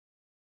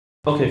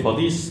Okay, for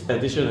this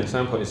additional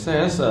example, it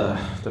says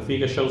the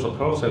figure shows a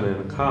person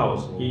and a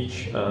cow,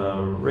 each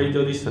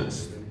radial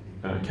distance,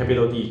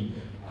 capital D,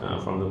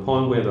 from the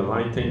point where the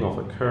lightning of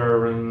a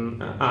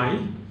current I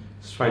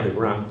strike the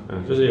ground，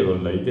 就是有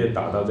雷电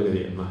打到这个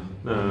点嘛。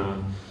那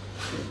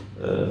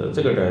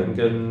这个人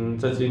跟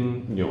这只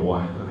牛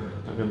啊，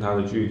它跟它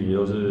的距离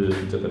都是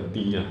这个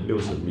D 啊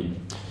，60米。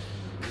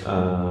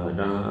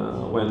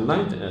when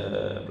light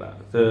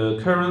the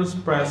current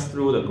spreads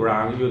through the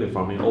ground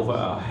uniformly over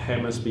a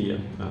hemisphere，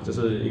 这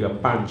是一个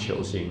半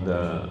球形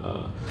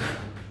的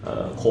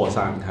扩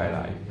散开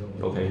来。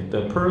Okay,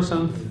 the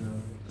person's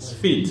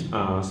feet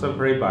are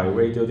separated by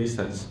radial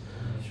distance,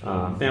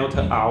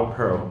 delta R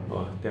per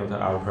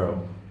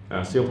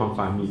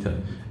 0.5 meter,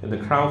 and the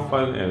crowd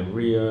front and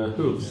rear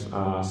hooves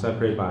are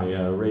separated by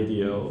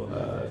radial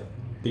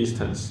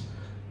distance.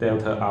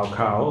 Delta R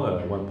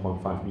crowd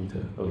 1.5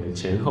 meter， OK，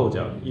 前后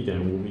脚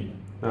1.5米。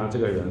那这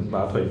个人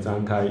把腿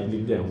张开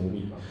0.5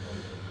米。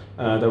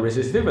The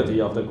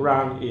resistivity of the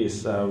ground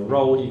is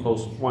rho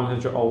equals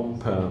 100 ohm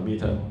per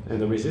meter, and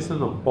the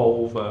resistance of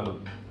both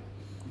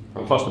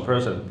across the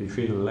person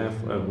between the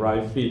left and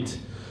right feet,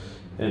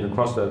 and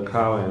across the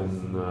crowd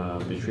and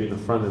between the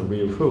front and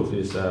rear hoof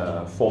is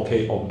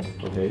 4K ohm.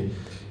 Okay,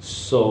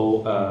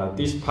 so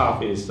this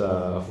path is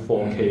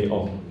 4K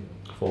ohm.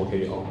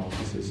 4K ohm.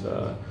 This is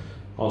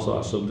also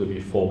assumed to be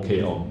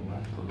 4K ohm.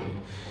 Okay.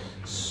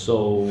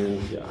 So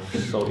yeah,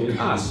 so it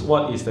asks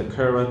what is the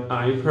current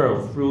I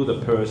per through the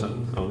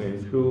person. Okay,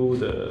 through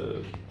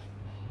the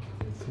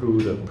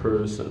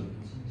person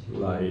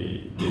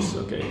like this.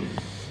 Okay.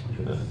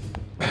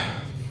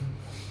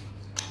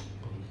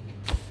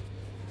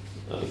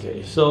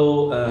 Okay,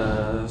 so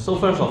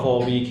first of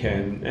all, we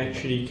can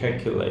actually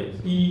calculate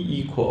E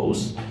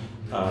equals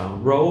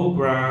rho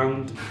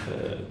ground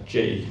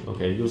J,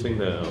 okay, using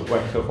the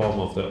vector form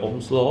of the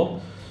Ohm's law.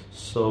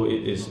 So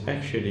it is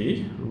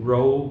actually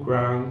rho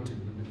ground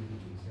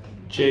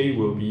J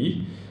will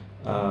be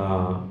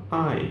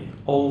I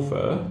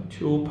over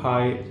 2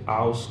 pi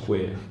R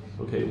square.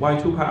 Okay, why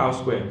 2 pi R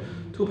square?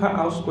 2 pi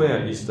R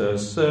square is the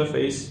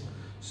surface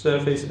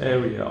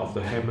area of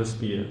the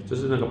hemisphere， 就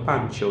是那个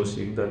半球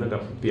形的那个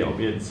表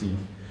面积。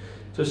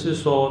就是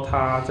说，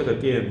它这个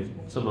电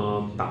这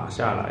么打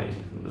下来，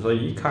所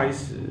以一开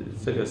始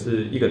这个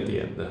是一个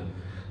点的。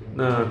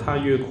那它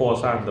越扩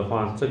散的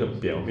话，这个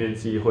表面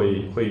积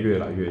会越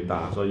来越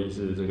大，所以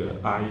是这个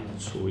I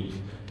除以，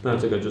那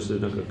这个就是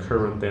那个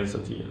current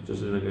density， 就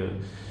是那个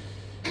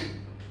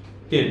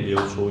电流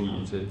除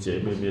以这截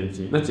面面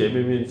积。那截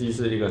面面积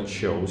是一个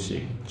球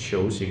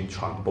形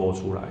传播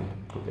出来。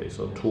OK，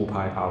 so 2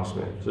 pi R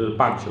square 就是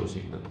半球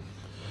形的。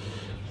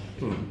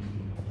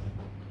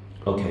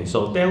Okay,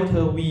 so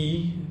delta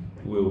V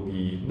will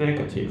be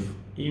negative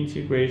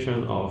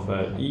integration of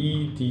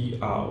E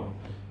dr,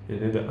 and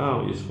then the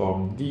R is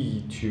from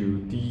D to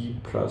D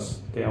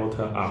plus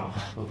delta R.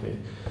 Okay,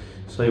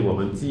 所以我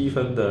们积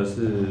分的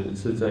是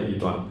这一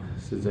段，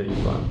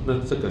那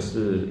这个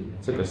是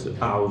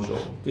R 轴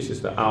 ，this is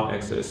the R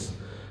axis.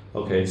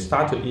 Okay,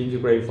 start to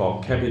integrate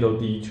from capital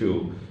D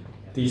to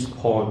this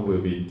point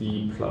will be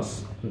D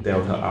plus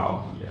delta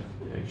R. Yeah,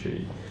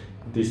 actually.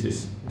 This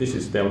is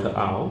delta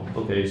R.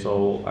 Okay,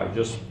 so I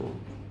just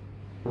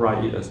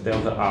write it as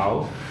delta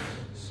R,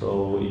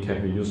 so it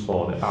can be used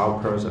for the R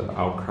person,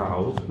 R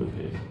crowd.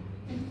 Okay.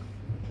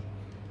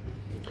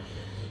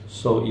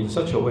 So in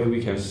such a way,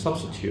 we can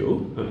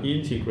substitute an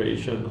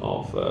integration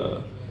of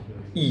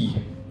E.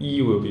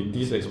 E will be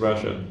this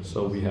expression.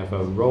 So we have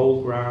a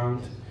rho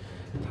ground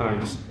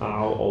times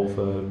R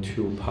over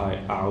 2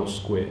 pi R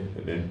squared,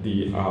 and then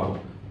dr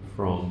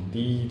from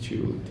D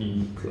to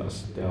D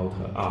plus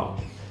delta R.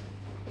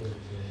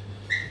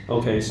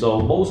 Okay, so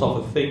most of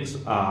the things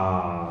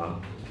are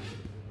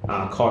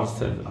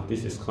constant.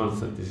 This is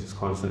constant, this is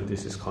constant,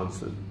 this is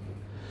constant.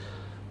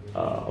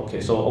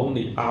 Okay, so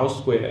only R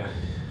square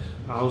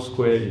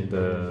in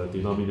the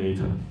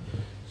denominator.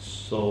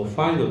 So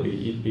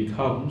finally it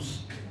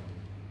becomes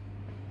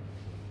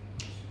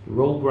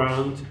rho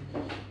ground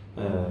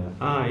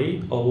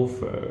I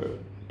over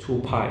 2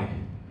 pi.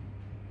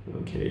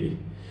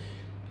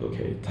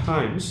 Okay,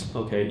 times,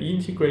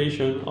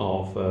 integration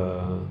of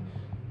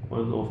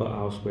 1 over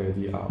R squared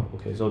dr.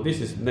 Okay, so this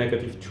is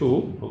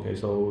 -2. Okay,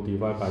 so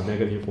divide by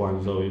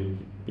 -1, so it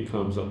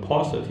becomes a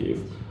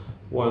positive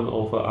 1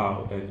 over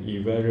R, and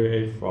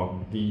evaluate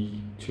from D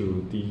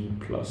to D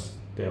plus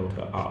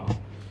delta R.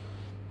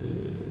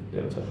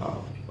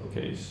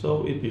 Okay,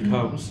 so it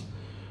becomes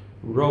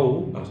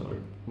rho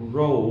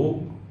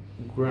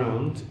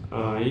ground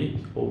I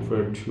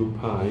over 2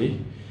 pi,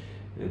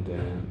 and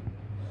then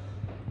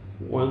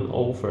 1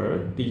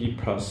 over D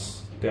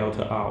plus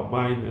delta R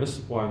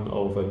minus 1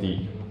 over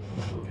D.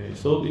 Okay,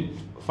 so it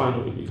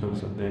finally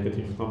becomes a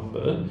negative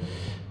number.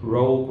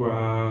 Rho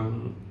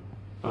ground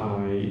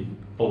I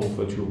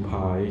over 2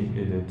 pi,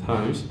 and then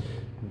times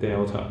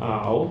delta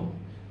R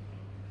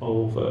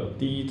over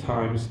D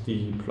times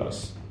D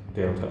plus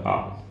delta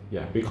R.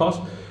 Yeah, because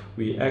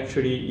we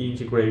actually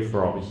integrate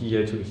from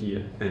here to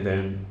here, and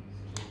then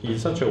in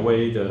such a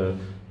way the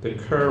the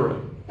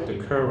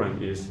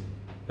current is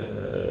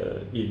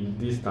in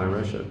this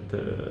direction.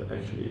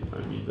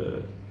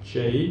 The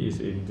J is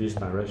in this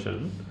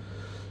direction.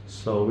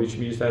 So which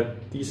means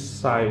that this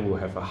side will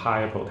have a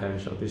higher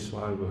potential, this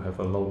one will have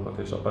a low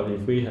potential. But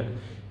if we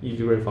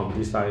integrate from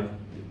this side,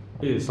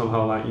 it is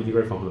somehow like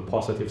integrate from the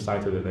positive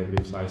side to the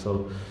negative side.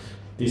 So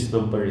this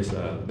number is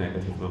a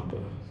negative number.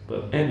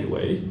 But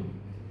anyway,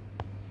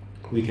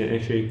 we can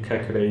actually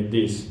calculate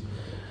this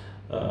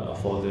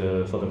for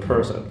the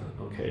person.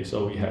 Okay,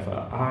 so we have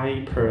a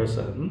I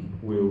person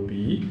will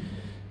be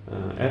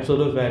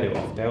absolute value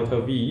of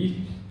delta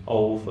V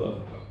over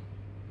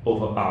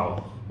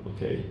R.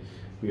 Okay,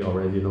 we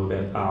already know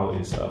that R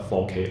is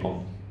 4K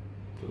ohm.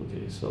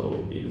 Okay,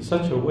 so in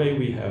such a way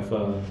we have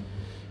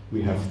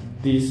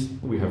this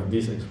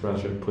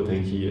expression put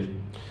in here.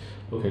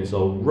 Okay,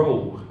 so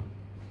rho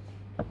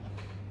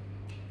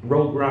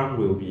ground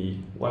will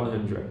be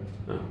 100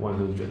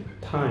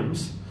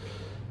 times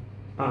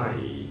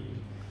I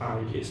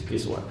is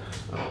this one,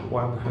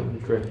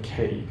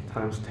 100K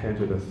times 10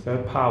 to the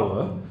third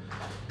power,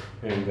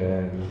 and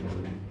then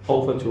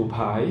over 2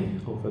 pi,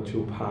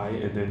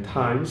 and then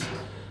times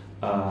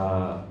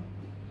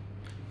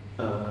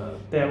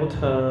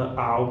delta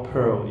R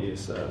pearl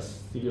is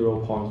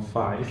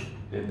 0.5,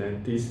 and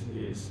then this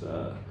is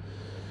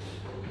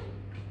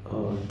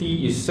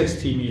D is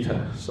 60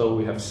 meter, so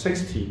we have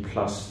 60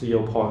 plus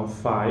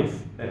 0.5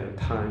 and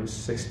times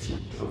 60.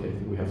 Okay,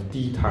 we have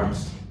D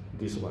times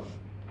this one.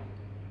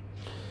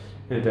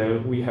 And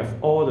then we have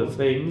all the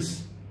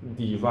things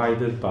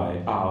divided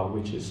by R,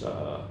 which is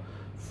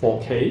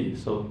 4K,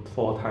 so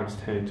 4 times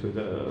 10 to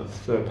the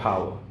third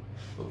power.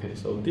 Okay,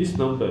 so this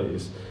number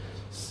is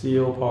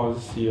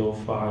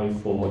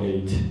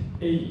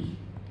 0.0548A,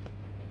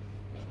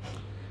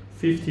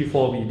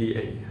 54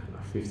 milli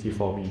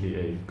 54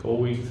 milli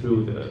going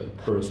through the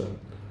person.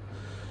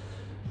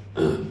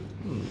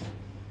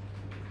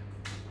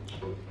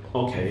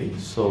 Okay,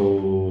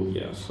 so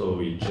yeah, so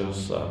we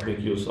just make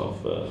use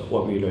of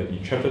what we learned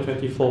in chapter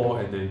 24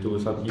 and then do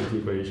some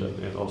integration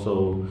and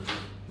also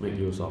make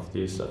use of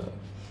this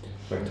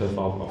vector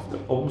form of the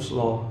Ohm's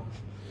law.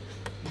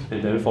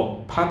 And then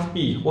for part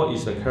B, what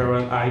is the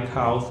current I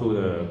cow through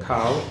the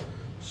cow?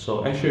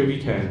 So actually we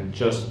can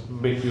just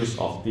make use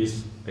of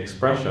this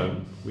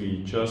expression.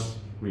 We just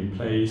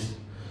replace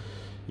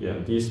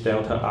this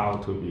delta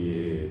R to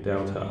be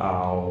delta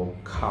R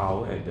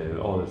cow, and then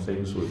all the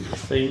things will be the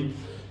same.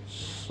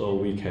 So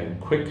we can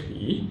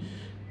quickly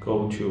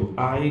go to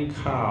I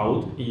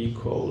count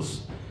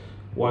equals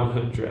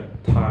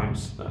 100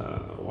 times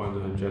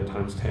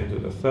 10 to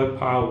the third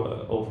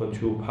power over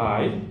 2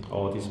 pi.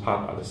 All these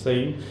parts are the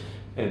same,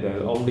 and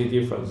the only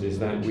difference is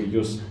that we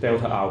use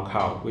delta R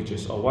count, which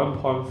is a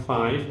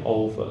 1.5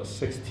 over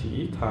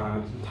 60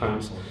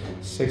 times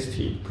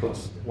 60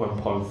 plus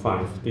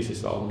 1.5. This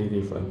is the only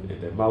difference,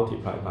 and then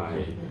multiply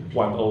by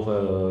 1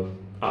 over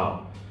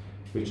R,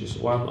 which is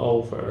 1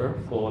 over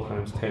 4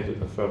 times 10 to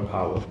the third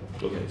power.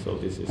 Okay, so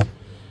this is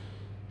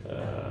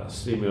a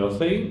similar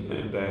thing,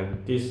 and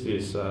then this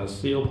is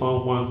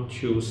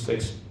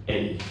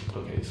 0.126A.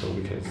 Okay, so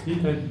we can see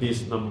that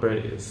this number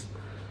is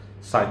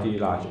slightly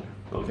larger.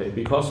 Okay,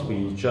 because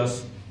we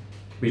just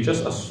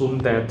assume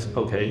that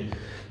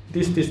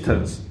this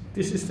distance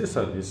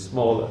is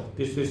smaller,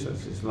 this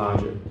distance is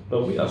larger,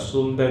 but we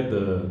assume that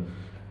the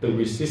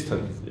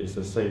resistance is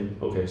the same.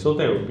 Okay, so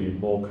there will be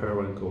more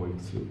current going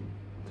through.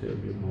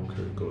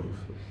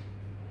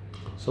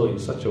 So in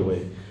such a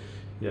way,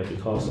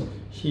 because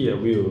here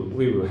we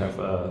will have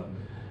a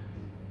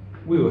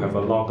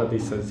longer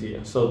distance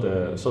here. So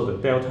the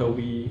delta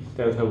V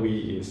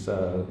is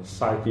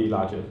slightly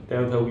larger.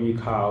 Delta V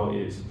cow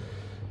is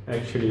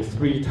actually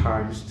 3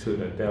 times to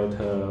the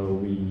delta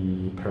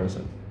V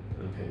person.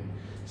 Okay,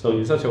 so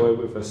in such a way,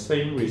 with the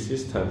same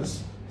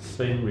resistance,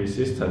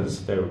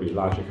 there will be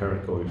larger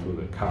current going through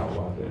the cow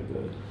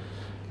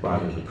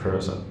rather than the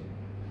person.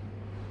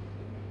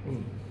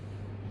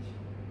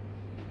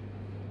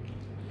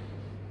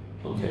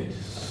 OK，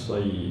 所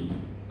以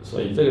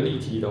这个例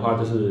题的话，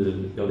就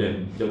是有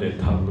点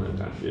疼的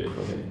感觉。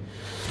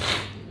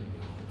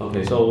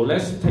OK， so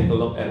let's take a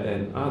look at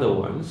another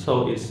one.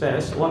 So it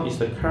says, what is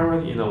the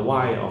current in a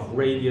wire of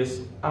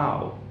radius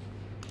R?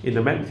 In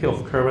the magnitude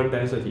of current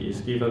density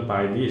is given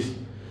by this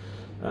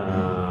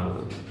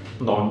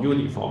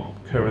non-uniform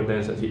current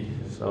density.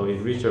 So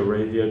in which the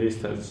radial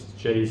distance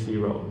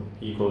J0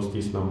 equals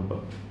this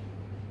number.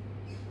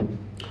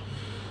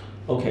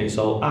 Okay,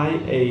 so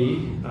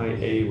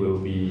IA will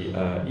be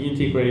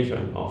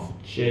integration of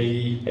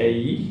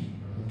JA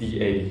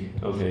dA.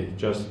 Okay,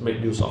 just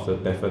make use of the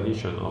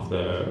definition of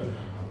the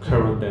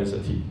current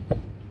density.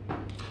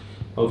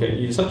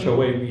 Okay, in such a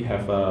way we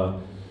have a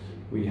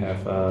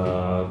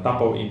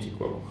double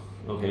integral.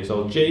 Okay,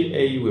 so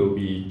JA will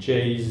be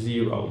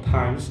J0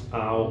 times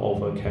R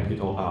over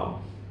capital R.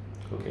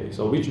 Okay,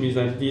 so which means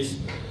that this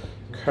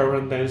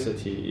current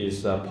density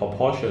is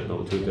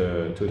proportional to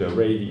the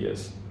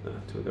radius.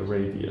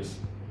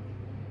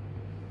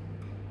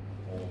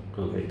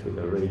 Okay, to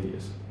the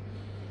radius.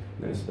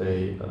 Let's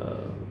say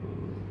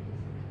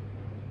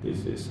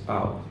this is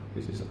R,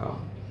 this is R,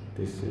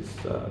 this is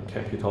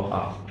capital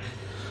R.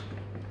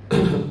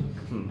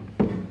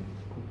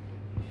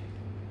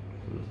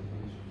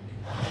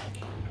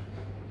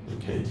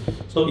 Okay,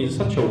 so in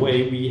such a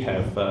way we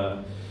have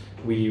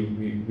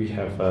we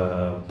have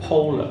a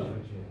polar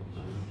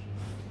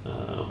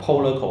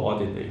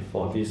coordinate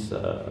for this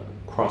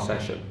cross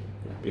section,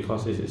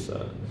 because it is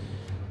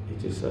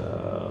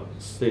a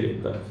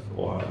cylinder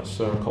or a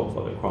circle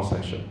for the cross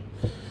section.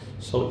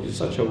 So in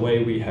such a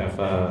way we have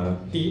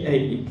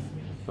dA.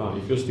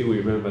 If you still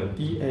remember,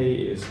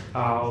 dA is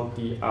r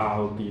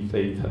dr d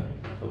theta.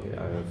 Okay,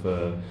 I have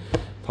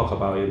talked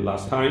about it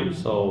last time,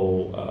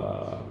 so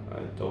I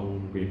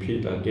don't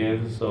repeat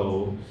again.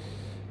 So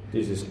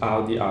this is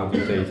r dr d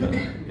theta,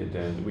 and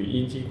then we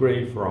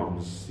integrate from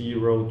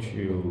 0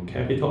 to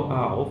capital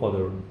R for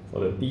the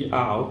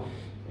dr,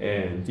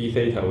 and d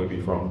theta will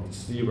be from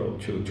 0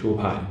 to 2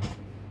 pi.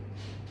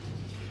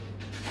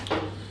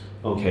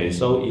 Okay,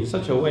 so in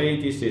such a way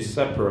this is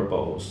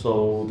separable,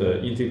 so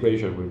the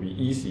integration will be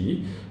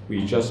easy.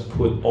 We just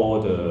put all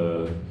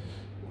the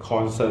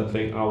constant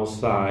thing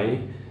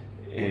outside,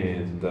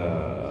 and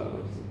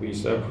we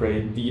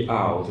separate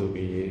dr to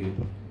be,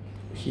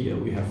 here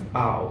we have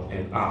r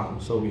and r,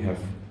 so we have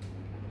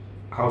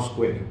r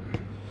squared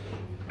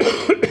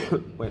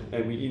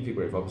and we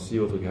integrate from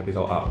 0 to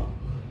capital R,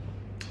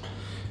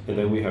 and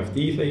then we have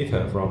d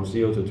theta from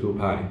 0 to 2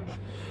 pi.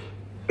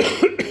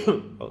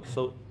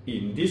 So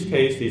in this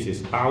case, this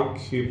is r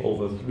cubed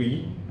over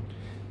 3,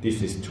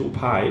 this is 2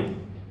 pi.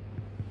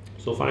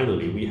 So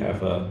finally we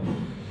have a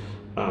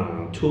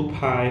 2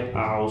 pi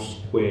r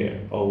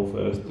squared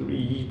over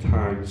 3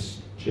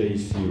 times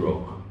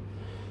J0.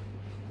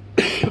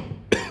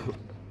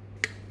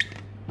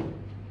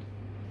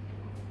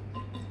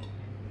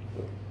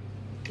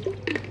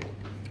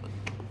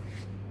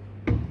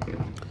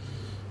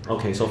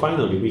 Okay, so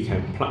finally we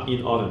can plug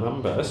in all the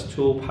numbers.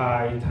 2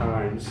 pi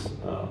times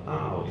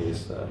r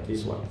is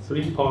this one,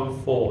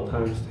 3.4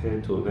 times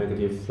 10 to the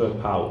negative third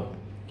power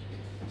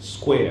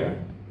square,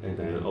 and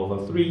then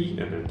over 3,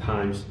 and then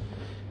times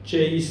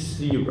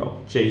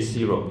J0.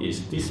 J0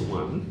 is this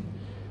one,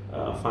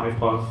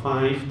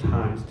 5.5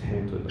 times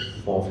 10 to the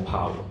fourth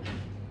power.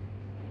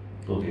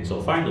 Okay,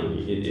 so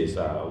finally it is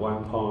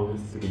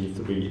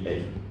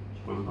 1.338.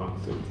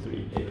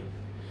 1.338.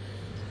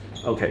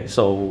 Okay,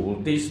 so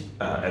this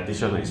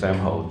additional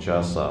example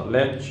just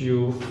let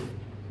you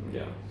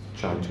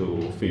try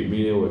to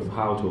familiar with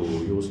how to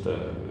use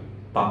the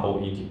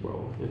double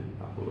integral.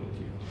 Double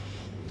integral.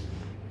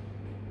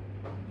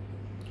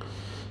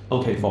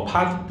 Okay, for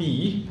part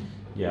B,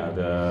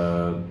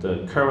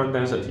 the current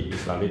density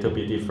is a little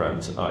bit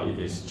different. It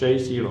is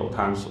J0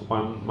 times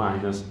 1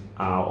 minus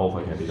R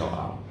over capital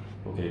R.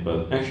 Okay,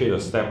 but actually the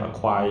steps are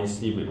quite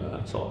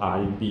similar. So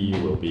IB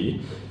will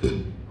be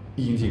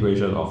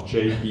integration of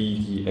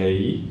JB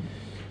dA.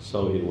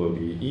 So it will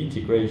be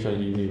integration,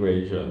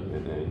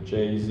 and then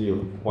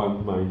J0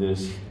 1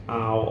 minus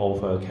R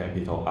over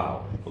capital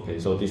R. Okay,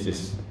 so this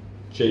is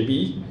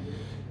JB.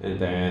 And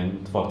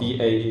then for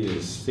dA it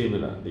is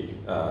similarly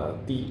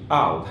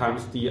dr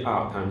times d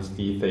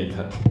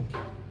theta.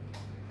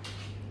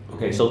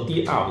 Okay, so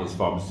dr is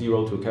from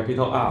 0 to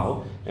capital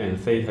R, and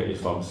theta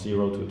is from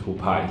 0 to 2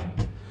 pi.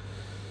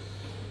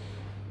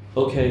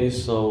 Okay,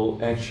 so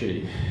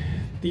actually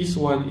this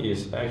one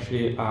is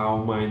actually r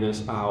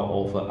minus r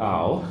over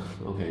r.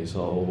 Okay,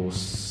 so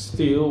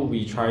still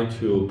we try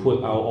to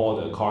put out all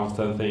the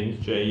constant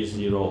things,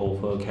 J0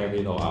 over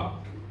capital R.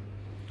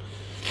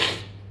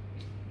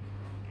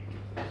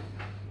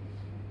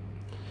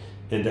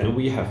 And then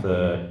we have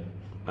the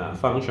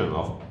function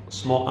of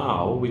small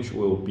r, which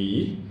will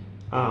be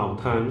r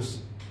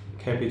times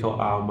capital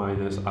R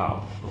minus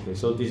r. Okay,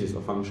 so this is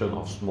the function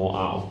of small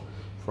r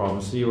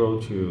from 0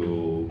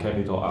 to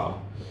capital R.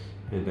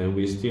 And then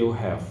we still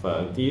have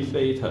d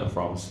theta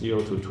from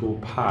 0 to 2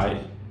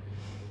 pi.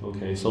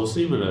 Okay, so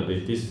similarly,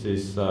 this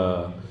is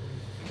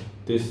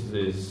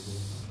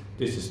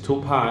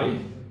 2 pi,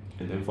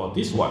 and then for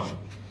this one,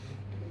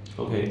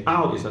 okay,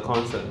 r is a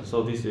constant,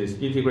 so this is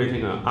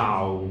integrating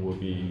r will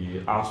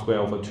be r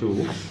squared over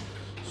 2.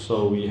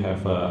 So we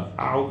have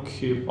r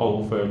cubed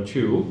over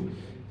 2,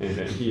 and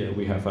then here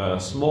we have a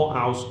small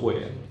r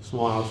squared.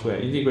 Small r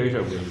squared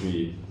integration will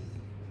be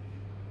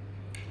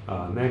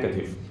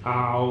negative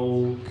r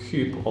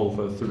cubed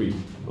over 3.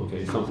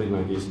 Okay, something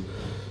like this.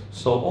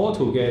 So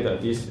altogether,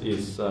 this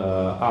is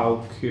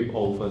r cubed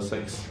over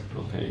 6.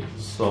 Okay,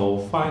 so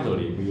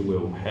finally we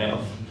will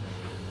have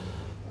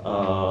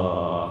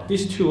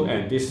this 2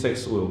 and this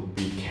 6 will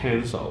be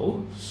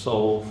cancelled.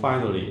 So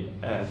finally,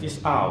 this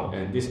r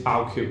and this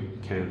r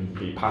cubed can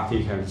be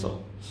partly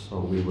cancelled. So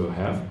we will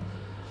have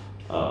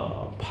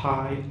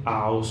pi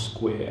r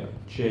squared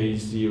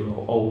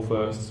J0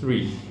 over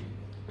 3.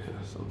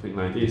 Something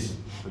like this,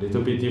 a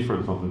little bit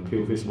different from the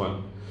previous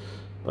one.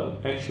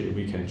 But actually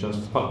we can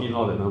just plug in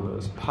all the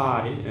numbers,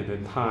 pi and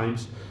then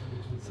times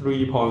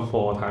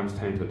 3.4 times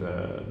 10 to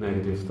the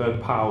negative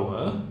third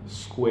power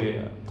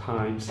square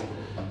times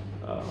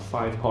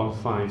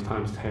 5.5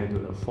 times 10 to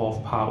the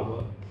fourth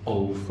power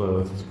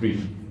over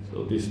 3.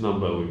 So this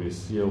number will be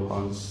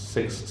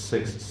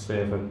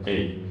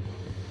 0.6678,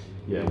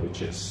 yeah,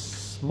 which is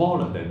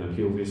smaller than the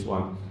previous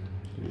one.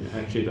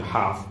 Actually, the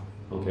half.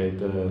 Okay,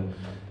 the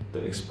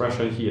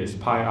expression here is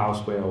pi r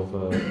squared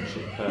over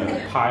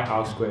pi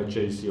r squared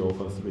jc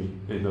over 3,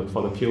 and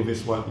for the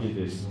previous one it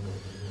is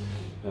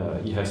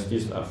it has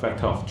this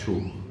factor of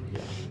 2.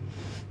 Yeah.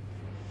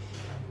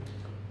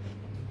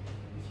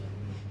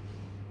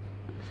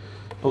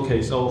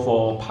 Okay, so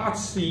for part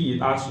C,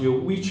 it asks you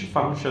which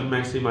function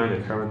maximizes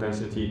the current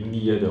density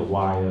near the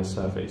wire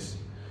surface.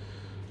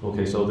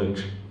 Okay, so the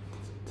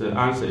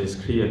answer is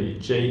clearly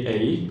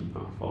JA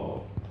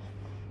for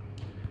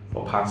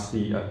part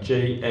C.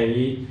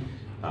 JA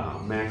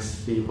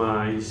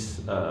maximize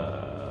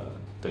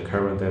the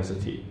current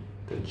density.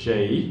 The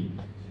J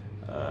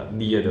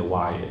near the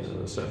wire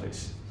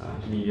surface,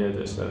 near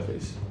the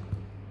surface.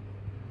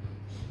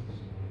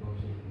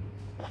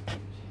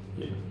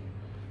 Yeah.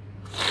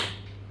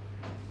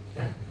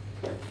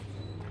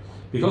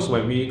 Because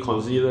when we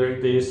consider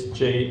this,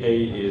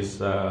 JA is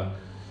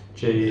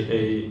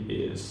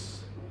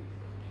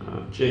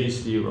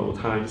J0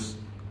 times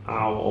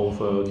R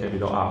over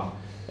capital R.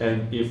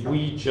 And if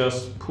we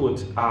just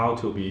put R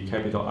to be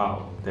capital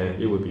R,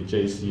 then it would be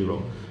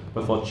J0.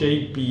 But for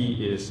JB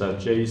is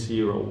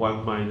J0,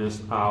 1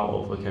 minus R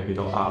over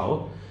capital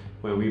R.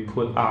 When we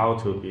put R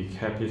to be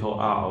capital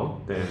R,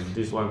 then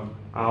this one,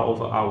 R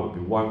over R will be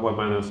 1, 1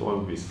 minus 1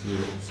 will be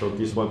 0. So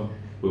this one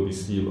will be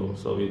 0.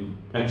 So it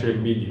actually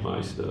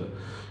minimizes the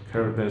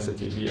current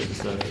density near the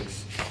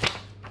surface.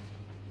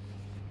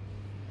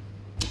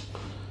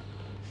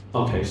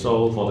 Okay,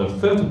 so for the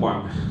third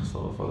one,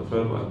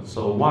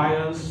 so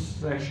wire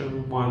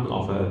section 1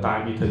 of a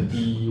diameter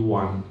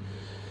D1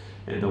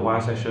 and the wire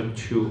section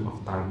 2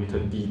 of diameter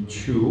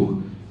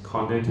D2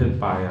 connected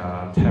by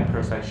a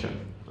taper section.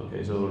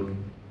 Okay, so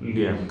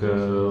两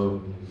个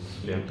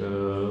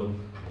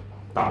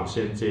导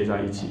线接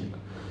在一起。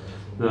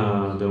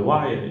The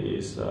wire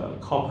is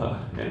copper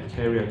and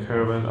carry a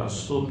current.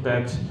 Assume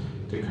that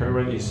the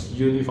current is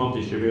uniform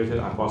distributed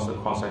across the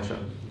cross section.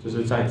 就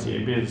是在截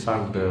面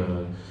上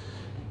的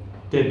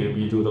电流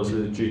密度都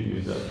是均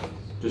匀的，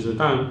就是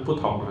当然不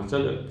同了。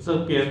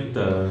这边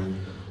的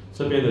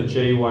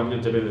J1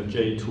 跟这边的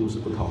J2 是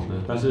不同的，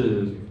但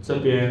是这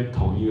边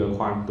同一个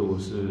宽度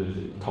是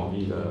同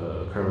一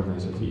个 current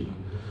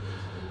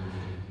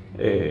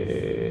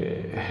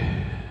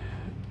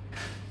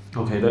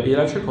density。Okay, the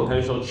electric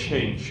potential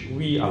change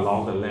V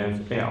along the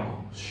length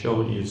L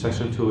shown in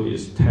section 2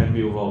 is 10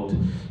 mV,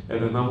 and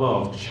the number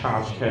of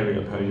charge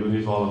carrier per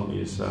unit volume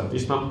is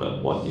this number.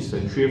 What is the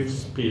drift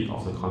speed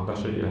of the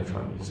conduction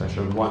electron in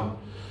section 1?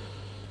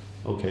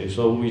 Okay,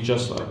 so we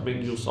just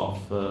make use of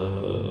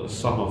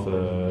some of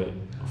the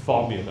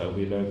formula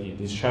we learned in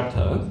this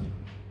chapter.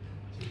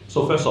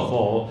 So first of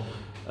all,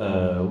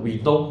 we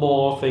know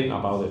more thing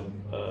about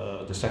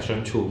the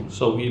section 2,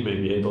 so we may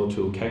be able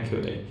to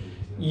calculate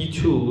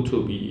E2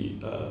 to be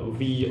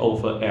V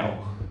over L,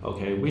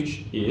 okay,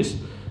 which is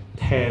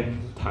 10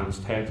 times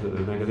 10 to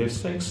the negative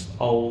 6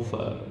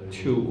 over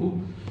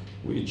 2,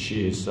 which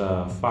is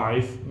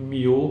 5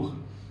 mu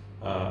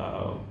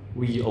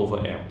V over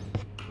L.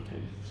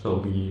 Okay, so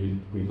we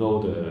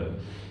know the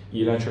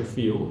electric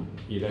field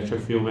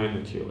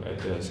magnitude at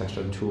the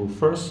section 2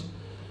 first,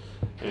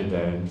 and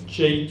then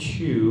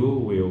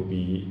J2 will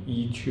be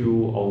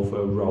E2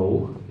 over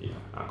rho, yeah,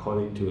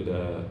 according to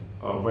the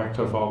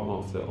vector form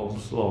of the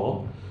Ohm's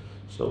law.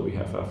 So we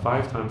have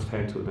 5 times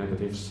 10 to the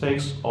negative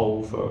 6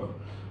 over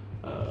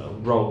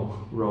rho.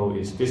 Rho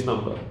is this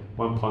number,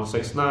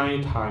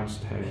 1.69 times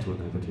 10 to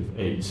the negative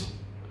 8.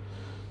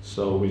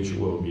 So which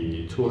will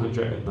be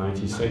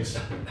 296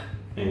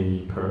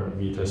 A per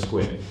meter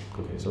squared.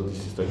 Okay, so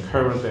this is the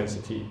current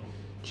density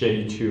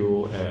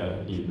J2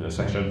 in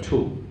section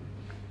 2.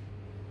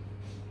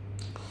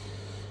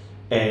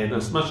 And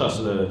as much as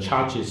the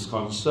charge is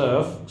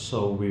conserved,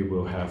 so we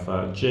will have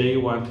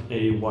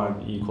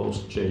J1A1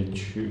 equals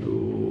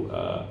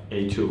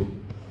J2A2,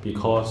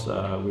 because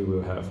we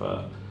will have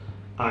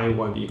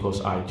I1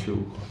 equals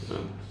I2.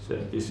 So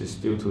this is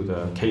due to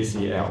the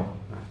KCL.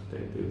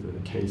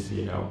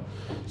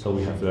 So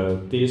we have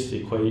this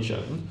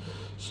equation.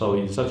 So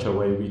in such a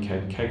way, we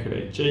can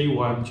calculate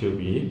J1 to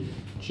be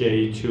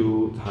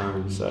J2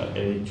 times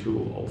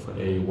A2 over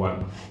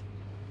A1.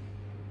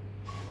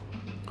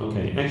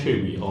 Okay,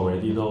 actually we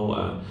already know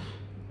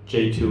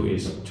J2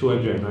 is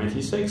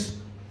 296,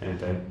 and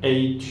then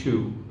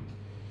A2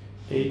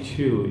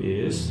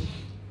 is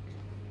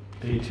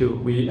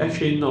we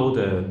actually know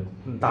the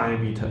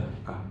diameter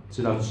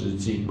知道直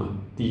径嘛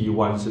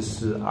D1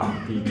 是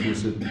 4R, D2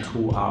 是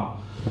 2R.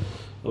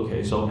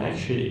 Okay, so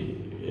actually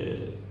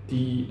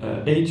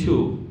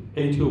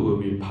A2 will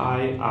be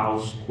pi R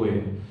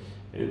squared,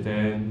 and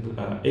then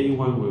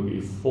A1 will be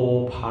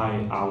 4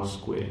 pi R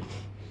squared.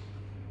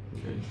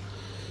 Okay.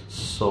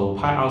 So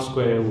pi r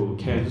squared will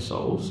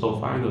cancel, so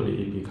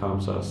finally it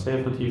becomes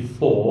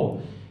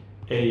 74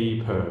 A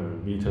per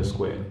meter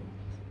squared.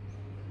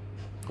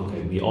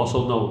 Okay, we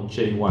also know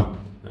J1.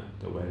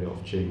 the value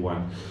of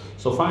J1.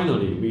 So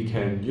finally, we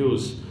can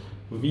use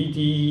VD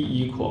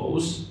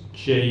equals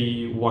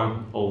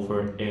J1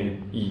 over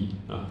NE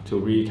to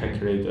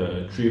recalculate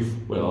the drift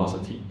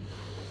velocity.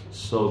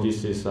 So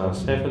this is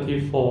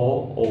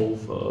 74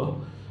 over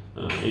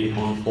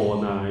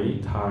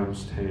 8.49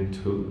 times 10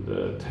 to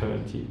the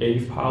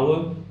 28th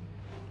power.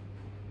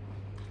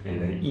 And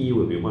then E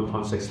will be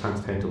 1.6 times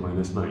 10 to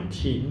minus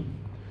 19.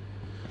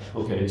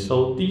 Okay,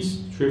 so this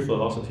drift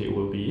velocity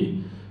will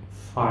be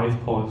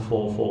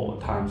 5.44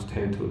 times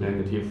 10 to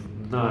negative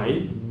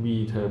 9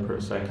 meter per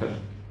second.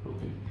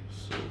 Okay,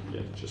 so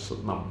yeah, just a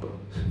number.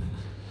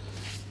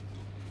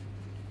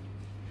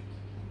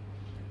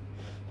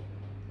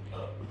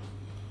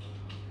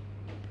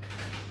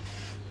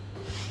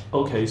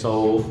 Okay,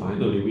 so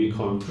finally we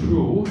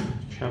conclude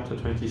chapter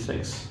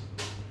 26.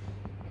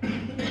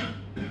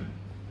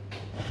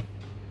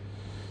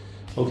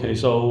 Okay,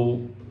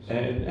 so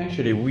and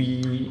actually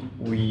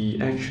we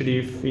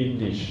actually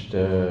finished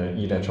the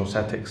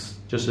electrostatics，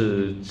 就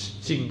是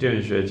静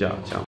电学讲